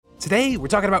Today, we're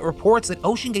talking about reports that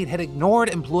OceanGate had ignored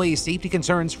employee safety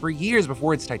concerns for years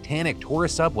before its Titanic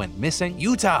tourist sub went missing,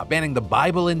 Utah banning the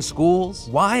Bible in schools,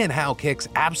 why and how Kick's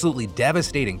absolutely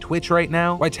devastating Twitch right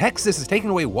now, why Texas is taking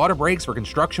away water breaks for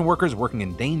construction workers working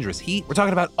in dangerous heat. We're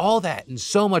talking about all that and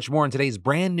so much more in today's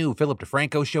brand new Philip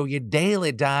DeFranco show, your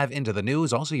daily dive into the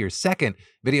news, also your second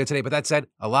video today. But that said,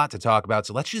 a lot to talk about,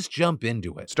 so let's just jump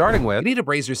into it. Starting with, you need to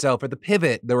brace yourself for the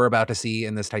pivot that we're about to see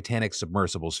in this Titanic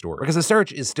submersible story, because the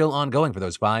search is still ongoing for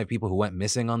those 5 people who went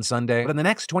missing on Sunday. But in the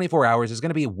next 24 hours is going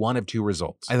to be one of 2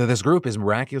 results. Either this group is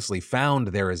miraculously found,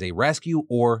 there is a rescue,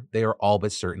 or they are all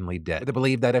but certainly dead. They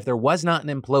believe that if there was not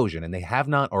an implosion and they have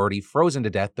not already frozen to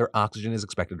death, their oxygen is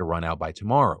expected to run out by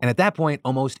tomorrow. And at that point,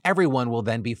 almost everyone will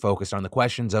then be focused on the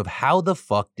questions of how the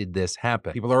fuck did this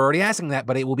happen? People are already asking that,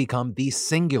 but it will become the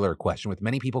singular question, with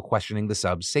many people questioning the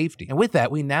sub's safety. And with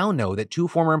that, we now know that 2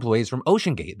 former employees from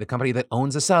OceanGate, the company that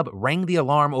owns the sub, rang the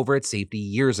alarm over its safety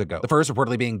years ago. The first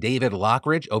reportedly being David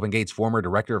Lockridge, OpenGate's former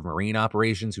director of marine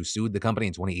operations, who sued the company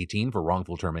in 2018 for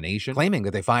wrongful termination, claiming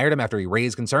that they fired him after he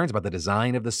raised concerns about the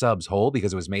design of the sub's hull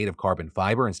because it was made of carbon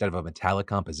fiber instead of a metallic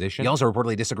composition. He also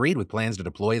reportedly disagreed with plans to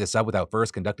deploy the sub without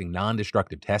first conducting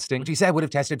non-destructive testing, which he said would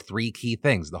have tested 3 key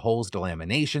things: the hull's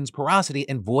delaminations, porosity,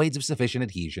 and voids of sufficient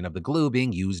adhesion of the glue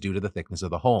being used due to the thickness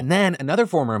of the hull. And then another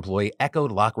former employee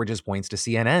echoed Lockridge's points to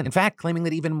CNN, in fact claiming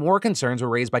that even more concerns were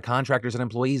raised by contractors and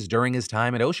employees during his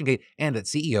time at OceanGate, and that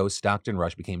CEO Stockton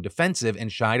Rush became defensive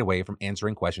and shied away from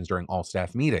answering questions during all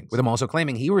staff meetings, with him also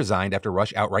claiming he resigned after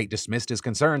Rush outright dismissed his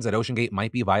concerns that OceanGate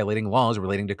might be violating laws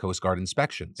relating to Coast Guard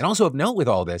inspections. And also of note with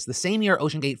all this, the same year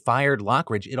OceanGate fired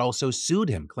Lockridge, it also sued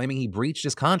him, claiming he breached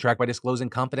his contract by disclosing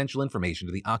confidential information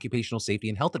to the Occupational Safety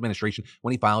and Health Administration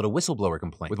when he filed a whistleblower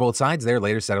complaint, with both sides there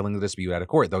later settling the dispute out of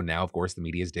court, though now, of course, the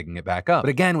media is digging it back up. But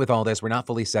again, with all this, we're not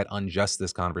fully set on just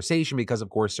this conversation because, of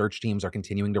course, search teams are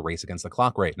continuing to race against the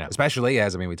clock right now, especially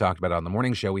as, we talked about it on the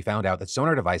morning show, we found out that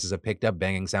sonar devices have picked up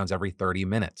banging sounds every 30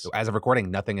 minutes. So as of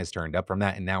recording, nothing has turned up from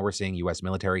that, and now we're seeing U.S.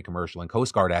 military, commercial, and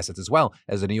Coast Guard assets, as well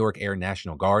as the New York Air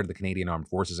National Guard, the Canadian Armed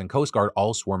Forces, and Coast Guard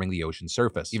all swarming the ocean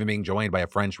surface, even being joined by a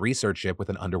French research ship with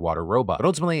an underwater robot. But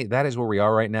ultimately, that is where we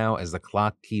are right now as the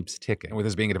clock keeps ticking. And with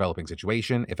this being a developing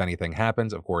situation, if anything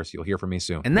happens, of course, you'll hear from me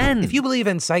soon. And then, if you believe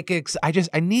in psychics,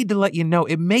 I need to let you know,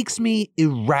 it makes me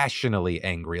irrationally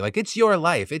angry. Like, it's your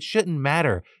life. It shouldn't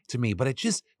matter to me, but it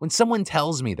just, when someone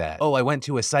tells me that, oh, I went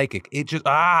to a psychic, it just,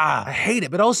 I hate it.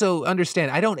 But also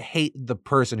understand, I don't hate the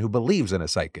person who believes in a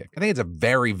psychic. I think it's a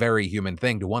very, very human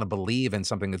thing to want to believe in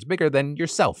something that's bigger than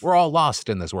yourself. We're all lost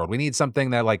in this world. We need something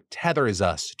that tethers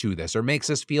us to this or makes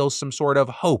us feel some sort of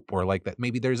hope, or that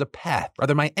maybe there's a path.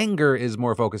 Rather, my anger is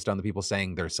more focused on the people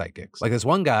saying they're psychics. Like this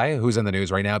one guy who's in the news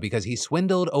right now because he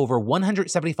swindled over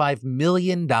 $175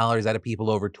 million out of people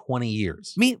over 20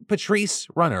 years. Meet Patrice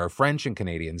Runner, a French and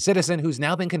Canadian citizen who's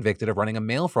now been convicted of running a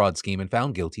mail fraud scheme and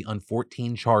found guilty on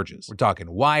 14 charges. We're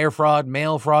talking wire fraud,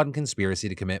 mail fraud, and conspiracy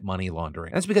to commit money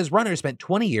laundering. That's because Runner spent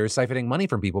 20 years siphoning money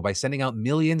from people by sending out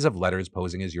millions of letters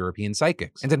posing as European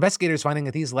psychics. And investigators finding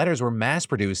that these letters were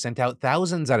mass-produced, sent out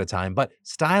thousands at a time, but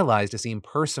stylized to seem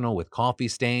personal with coffee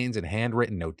stains and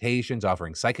handwritten notations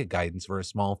offering psychic guidance for a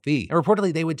small fee. And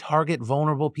reportedly, they would target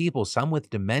vulnerable people, some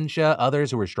with dementia, others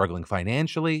who were struggling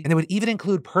financially, and they would even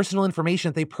include personal information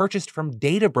that they purchased from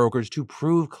data brokers to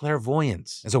prove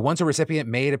clairvoyance. And so once a recipient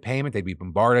made a payment, they'd be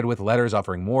bombarded with letters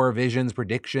offering more visions,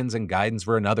 predictions, and guidance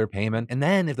for another payment. And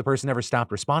then if the person never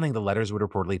stopped responding, the letters would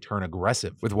reportedly turn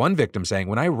aggressive, with one victim saying,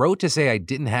 when I wrote to say I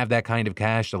didn't have that kind of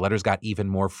cash, the letters got even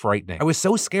more frightening. I was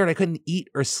so scared I couldn't eat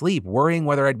or sleep, worrying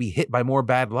whether I'd be hit by more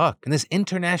bad luck. And this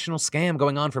international scam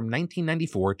going on from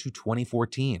 1994 to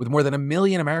 2014, with more than 1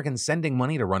 million Americans sending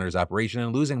money to Runner's operation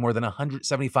and losing more than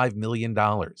 $175 million.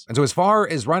 And so as far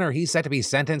as Runner, he's set to be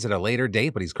sentenced at a later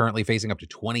date, but he's currently facing up to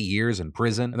 20 years in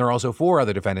prison. And there are also 4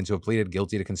 other defendants who have pleaded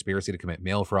guilty to conspiracy to commit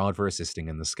mail fraud for assisting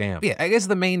in the scam. But yeah, I guess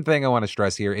the main thing I want to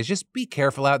stress here is just be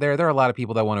careful out there. There are a lot of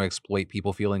people that want to exploit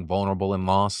people feeling vulnerable and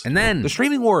lost. And then the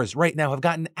streaming wars right now have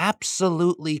gotten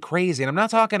absolutely crazy. And I'm not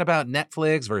talking about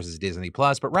Netflix versus Disney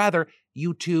Plus, but rather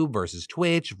YouTube versus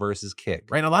Twitch versus Kick,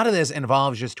 right? And a lot of this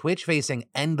involves just Twitch facing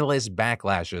endless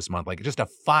backlash this month, just a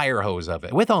fire hose of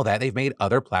it. With all that, they've made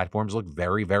other platforms look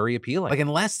very, very appealing. In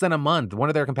less than a month, one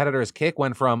of their competitors, Kick,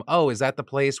 went from, oh, is that the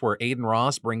place where Aiden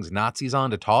Ross brings Nazis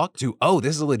on to talk, to, oh,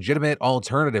 this is a legitimate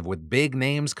alternative with big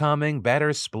names coming,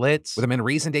 better splits, with them in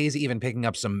recent days even picking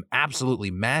up some absolutely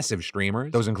massive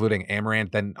streamers, those including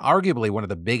Amaranth, then arguably one of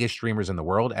the biggest streamers in the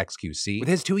world, XQC, with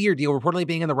his 2-year deal reportedly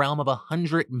being in the realm of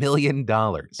 $100 million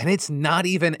million. And it's not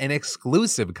even an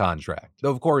exclusive contract.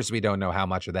 Though, of course, we don't know how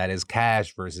much of that is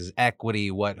cash versus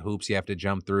equity, what hoops you have to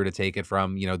jump through to take it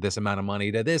from, this amount of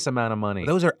money to this amount of money.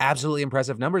 But those are absolutely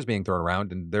impressive numbers being thrown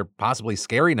around, and they're possibly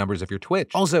scary numbers if you're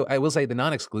Twitch. Also, I will say the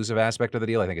non-exclusive aspect of the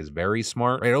deal I think is very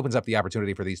smart. Right? It opens up the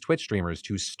opportunity for these Twitch streamers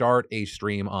to start a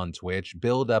stream on Twitch,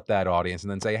 build up that audience,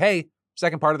 and then say, hey,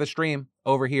 second part of the stream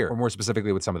over here. Or more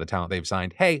specifically with some of the talent they've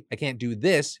signed, hey, I can't do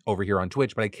this over here on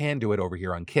Twitch, but I can do it over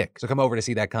here on Kick. So come over to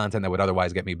see that content that would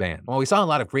otherwise get me banned. Well, we saw a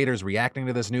lot of creators reacting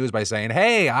to this news by saying,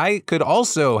 hey, I could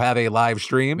also have a live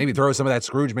stream, maybe throw some of that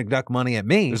Scrooge McDuck money at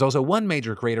me. There's also one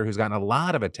major creator who's gotten a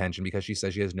lot of attention because she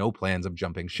says she has no plans of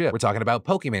jumping ship. We're talking about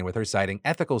Pokimane, with her citing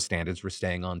ethical standards for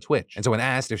staying on Twitch. And so when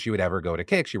asked if she would ever go to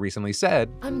Kick, she recently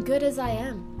said, I'm good as I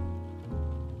am.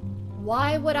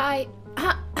 Why would I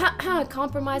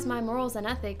compromise my morals and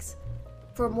ethics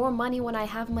for more money when I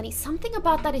have money? Something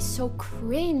about that is so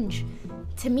cringe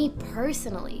to me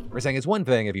personally. We're saying it's one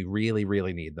thing if you really,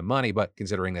 really need the money, but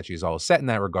considering that she's all set in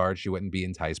that regard, she wouldn't be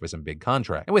enticed by some big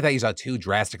contract. And with that, you saw two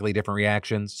drastically different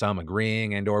reactions, some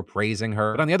agreeing and or praising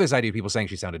her. But on the other side, you had people saying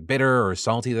she sounded bitter or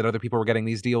salty that other people were getting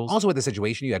these deals. Also with the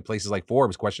situation, you had places like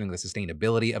Forbes questioning the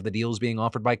sustainability of the deals being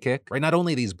offered by Kick. Right? Not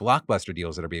only these blockbuster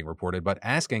deals that are being reported, but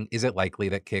asking, is it likely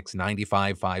that Kick's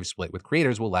 95-5 split with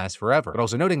creators will last forever? But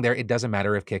also noting there, it doesn't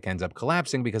matter if Kick ends up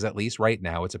collapsing because at least right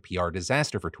now it's a PR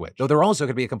disaster for Twitch. Though there also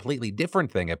could be a completely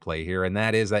different thing at play here, and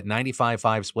that is that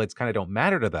 95-5 splits kind of don't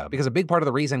matter to them, because a big part of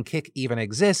the reason Kick even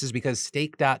exists is because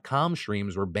stake.com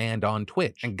streams were banned on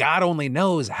Twitch, and God only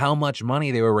knows how much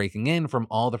money they were raking in from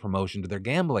all the promotion to their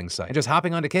gambling site. And just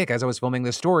hopping onto Kick as I was filming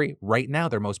this story, right now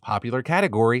their most popular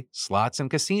category, slots and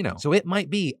casino. So it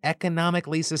might be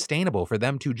economically sustainable for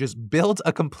them to just build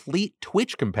a complete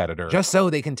Twitch competitor, just so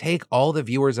they can take all the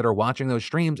viewers that are watching those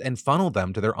streams and funnel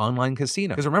them to their online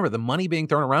casino. Because remember, the money being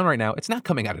thrown around right now, it's not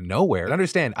coming out of nowhere. But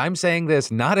understand, I'm saying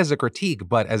this not as a critique,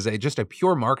 but as just a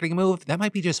pure marketing move. That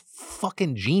might be just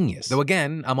fucking genius. Though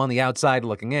again, I'm on the outside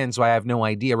looking in, so I have no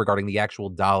idea regarding the actual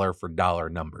dollar for dollar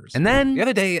numbers. And then the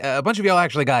other day, a bunch of y'all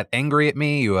actually got angry at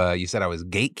me. You said I was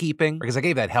gatekeeping because I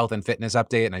gave that health and fitness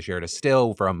update and I shared a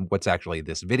still from what's actually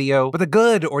this video. But the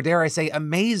good, or dare I say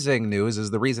amazing news,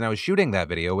 is the reason I was shooting that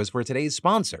video was for today's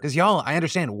sponsor. Because y'all, I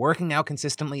understand working out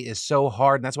consistently is so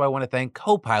hard, and that's why I want to thank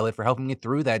Copilot for helping me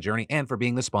through that journey and for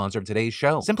being the sponsor of today's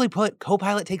show. Simply put,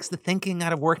 Copilot takes the thinking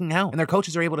out of working out, and their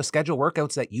coaches are able to schedule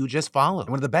workouts that you just follow. And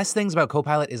one of the best things about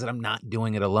Copilot is that I'm not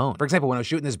doing it alone. For example, when I was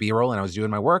shooting this B-roll and I was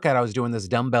doing my workout, I was doing this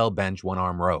dumbbell bench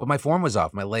one-arm row. But my form was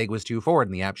off, my leg was too forward,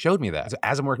 and the app showed me that. So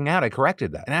as I'm working out, I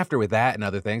corrected that. And after with that and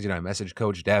other things, I messaged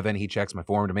Coach Devin, he checks my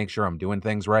form to make sure I'm doing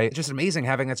things right. It's just amazing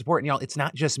having that support, and y'all, it's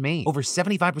not just me. Over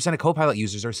 75% of Copilot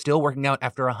users are still working out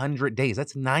after 100 days.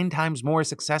 That's 9 times more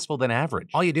successful than average.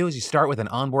 All you do is you start with an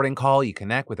onboarding call, you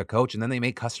connect with a coach, and then they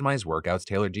make customized workouts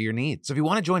tailored to your needs. So if you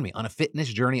want to join me on a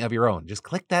fitness journey of your own, just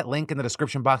click that link in the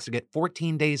description box to get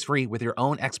 14 days free with your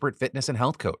own expert fitness and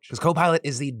health coach. Because Copilot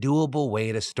is the doable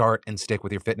way to start and stick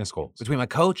with your fitness goals. Between my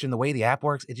coach and the way the app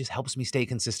works, it just helps me stay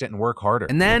consistent and work harder.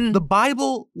 And then the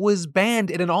Bible was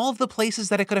banned, and in all of the places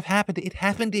that it could have happened, it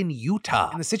happened in Utah.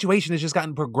 And the situation has just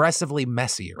gotten progressively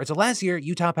messier. Right, so last year,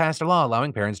 Utah passed a law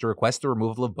allowing parents to request the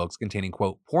removal of books containing,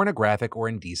 quote, pornographic or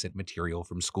indecent material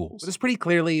from schools. But this pretty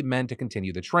clearly meant to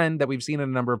continue the trend that we've seen in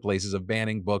a number of places of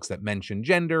banning books that mention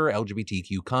gender,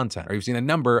 LGBTQ content. Or you've seen a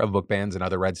number of book bans in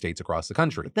other red states across the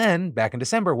country. But then, back in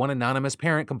December, one anonymous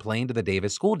parent complained to the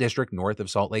Davis School District north of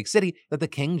Salt Lake City that the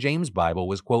King James Bible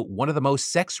was, quote, one of the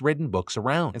most sex-ridden books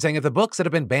around. And saying if the books that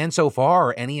have been banned so far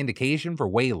are any indication for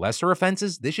way lesser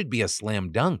offenses, this should be a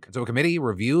slam dunk. And so a committee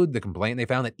reviewed the complaint, and they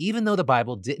found that even though the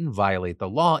Bible didn't violate the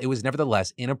law, it was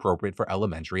nevertheless inappropriate for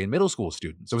elementary and middle school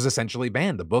students. So it was essentially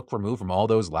banned, the book removed from all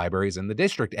those libraries in the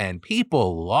district, and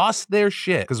people lost their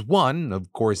shit. Because one,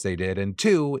 of course they did, and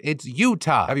two, it's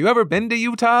Utah. Have you ever been to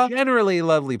Utah? Generally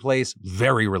lovely place,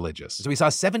 very religious. So we saw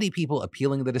 70 people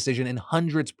appealing the decision and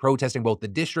hundreds protesting both the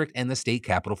district and the state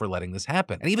capitol for letting this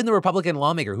happen. And even the Republican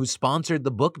lawmaker who sponsored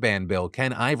the book ban bill,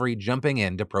 Ken Ivory, jumping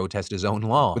in to protest his own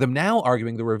law. With him now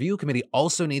arguing the review committee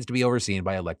also needs to be overseen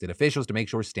by elected officials to make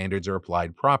sure standards are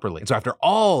applied properly. And so after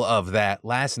all of that,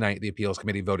 last night the appeals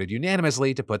committee voted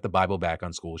unanimously to put the Bible back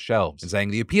on school shelves, and saying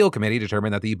the appeal committee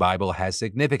determined that the Bible has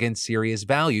significant serious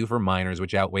value for minors,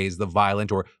 which outweighs the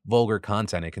violent or vulgar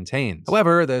content it contains.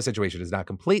 However, the situation is not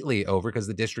completely over because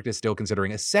the district is still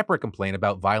considering a separate complaint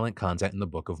about violent content in the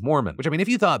Book of Mormon. Which, I mean, if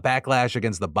you thought backlash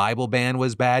against the Bible ban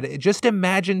was bad, just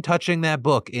imagine touching that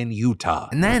book in Utah.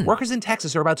 And then workers in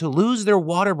Texas are about to lose their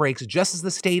water breaks just as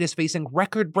the state is facing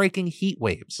record-breaking heat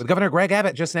waves, with Governor Greg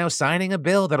Abbott just just now signing a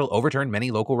bill that'll overturn many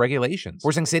local regulations,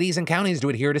 forcing cities and counties to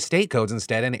adhere to state codes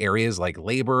instead in areas like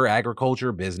labor,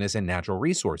 agriculture, business, and natural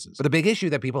resources. But the big issue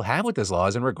that people have with this law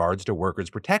is in regards to workers'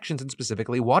 protections and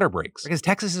specifically water breaks, because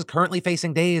Texas is currently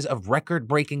facing days of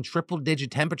record-breaking triple-digit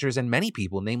temperatures, and many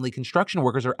people, namely construction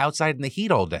workers, are outside in the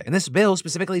heat all day. And this bill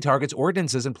specifically targets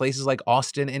ordinances in places like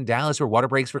Austin and Dallas where water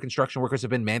breaks for construction workers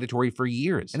have been mandatory for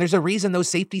years. And there's a reason those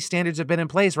safety standards have been in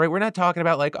place, right? We're not talking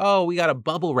about like, oh, we gotta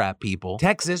bubble wrap people.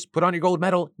 Texas, put on your gold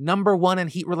medal, #1 in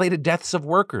heat-related deaths of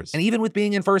workers. And even with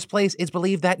being in first place, it's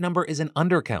believed that number is an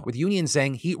undercount, with unions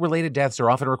saying heat-related deaths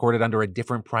are often recorded under a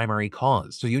different primary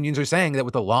cause. So unions are saying that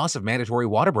with the loss of mandatory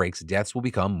water breaks, deaths will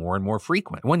become more and more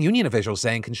frequent. One union official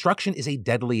saying construction is a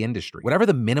deadly industry. Whatever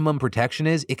the minimum protection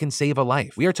is, it can save a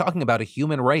life. We are talking about a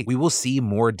human right. We will see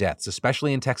more deaths,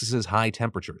 especially in Texas's high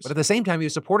temperatures. But at the same time, you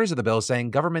have supporters of the bill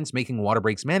saying governments making water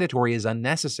breaks mandatory is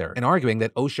unnecessary, and arguing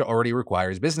that OSHA already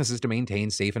requires businesses to maintain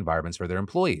safe environments for their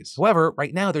employees. However,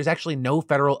 right now, there's actually no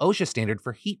federal OSHA standard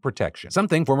for heat protection,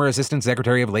 something former Assistant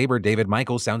Secretary of Labor David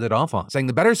Michaels sounded off on, saying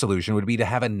the better solution would be to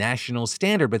have a national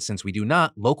standard, but since we do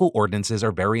not, local ordinances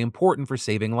are very important for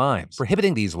saving lives.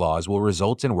 Prohibiting these laws will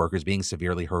result in workers being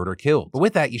severely hurt or killed. But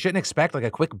with that, you shouldn't expect like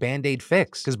a quick band-aid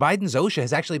fix, because Biden's OSHA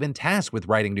has actually been tasked with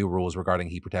writing new rules regarding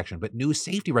heat protection, but new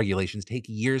safety regulations take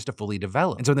years to fully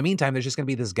develop. And so in the meantime, there's just going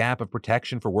to be this gap of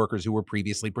protection for workers who were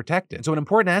previously protected. And so an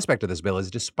important aspect of this bill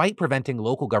is despite preventing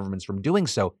local governments from doing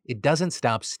so, it doesn't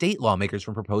stop state lawmakers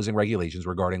from proposing regulations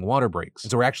regarding water breaks.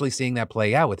 And so we're actually seeing that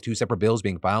play out with two separate bills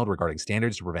being filed regarding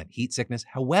standards to prevent heat sickness.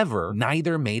 However,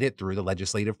 neither made it through the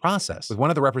legislative process, with one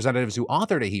of the representatives who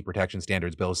authored a heat protection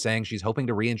standards bill saying she's hoping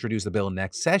to reintroduce the bill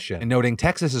next session, and noting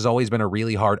Texas has always been a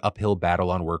really hard uphill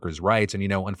battle on workers' rights, and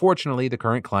unfortunately, the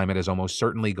current climate is almost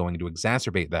certainly going to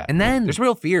exacerbate that. And then there's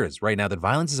real fears right now that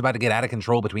violence is about to get out of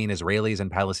control between Israelis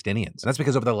and Palestinians. And that's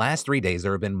because over the last 3 days,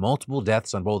 there have been multiple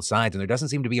deaths on both sides, and there doesn't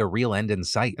seem to be a real end in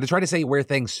sight. And to try to say where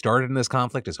things started in this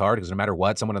conflict is hard, because no matter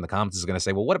what, someone in the comments is going to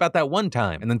say, well, what about that one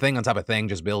time? And then thing on top of thing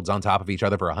just builds on top of each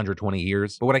other for 120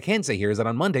 years. But what I can say here is that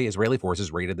on Monday, Israeli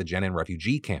forces raided the Jenin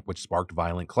refugee camp, which sparked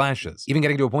violent clashes, even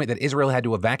getting to a point that Israel had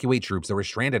to evacuate troops that were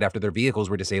stranded after their vehicles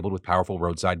were disabled with powerful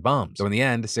roadside bombs. So in the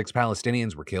end, 6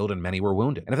 Palestinians were killed and many were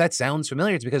wounded. And if that sounds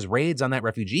familiar, it's because raids on that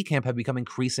refugee camp have become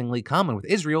increasingly common, with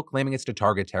Israel claiming it's to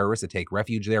target terrorists that take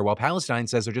refuge there, while Palestine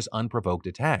says they're just unprovoked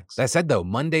attacks. That said though,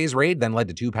 Monday's raid then led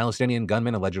to 2 Palestinian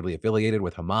gunmen allegedly affiliated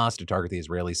with Hamas to target the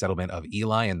Israeli settlement of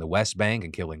Eli in the West Bank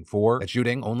and killing 4. That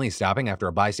shooting only stopping after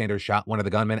a bystander shot one of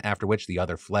the gunmen, after which the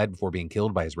other fled before being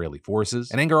killed by Israeli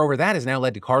forces. And anger over that has now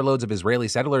led to carloads of Israeli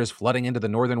settlers flooding into the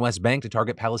northern West Bank to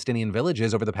target Palestinian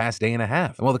villages over the past day and a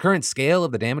half. And while the current scale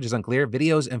of the damage is unclear,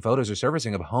 videos and photos are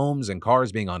surfacing of homes and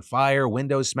cars being on fire,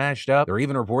 windows smashed up. There are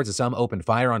even reports of some opened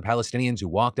fire on Palestinians who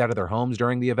walked out of their homes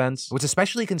during the events. What's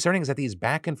especially concerning is that these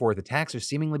back and forth attacks are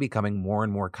seemingly becoming more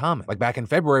and more common, like back in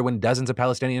February when dozens of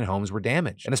Palestinian homes were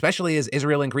damaged, and especially as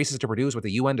Israel increases to produce what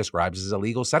the UN describes as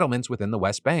illegal settlements within the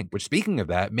West Bank, which, speaking of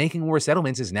that, making more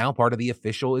settlements is now part of the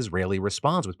official Israeli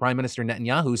response, with Prime Minister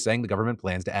Netanyahu saying the government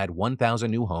plans to add 1,000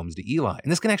 new homes to Eli.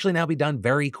 And this can actually now be done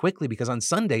very quickly, because on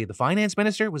Sunday, the finance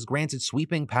minister was granted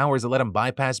sweeping powers that let him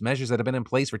bypass measures that have been in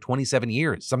place for 27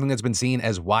 years, something that's been seen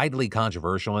as widely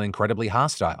controversial and incredibly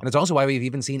hostile. And it's also why we've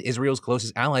even seen Israel's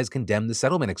closest allies condemn the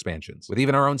settlement expansions, with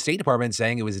even our own State Department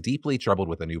saying it was deeply troubled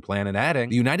with the new plan and adding,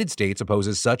 the United States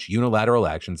opposes such unilateral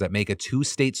actions that make a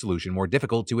two-state solution more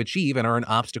difficult to achieve and are an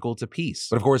obstacle to peace.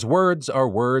 But of course, words are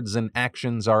words and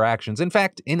actions are actions. In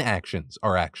fact, inactions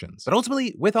are actions. But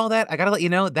ultimately, with all that, I gotta let you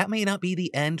know that may not be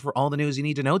the end for all the news you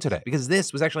need to know today, because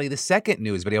this was actually the second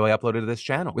news video I uploaded to this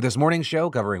channel, with this morning's show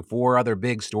covering 4 other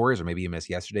big stories, or maybe you missed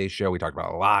yesterday's show. We talked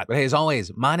about a lot. But hey, as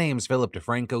always, my name's Philip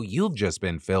DeFranco. You've just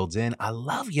been filled in. I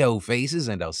love yo faces,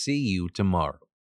 and I'll see you tomorrow.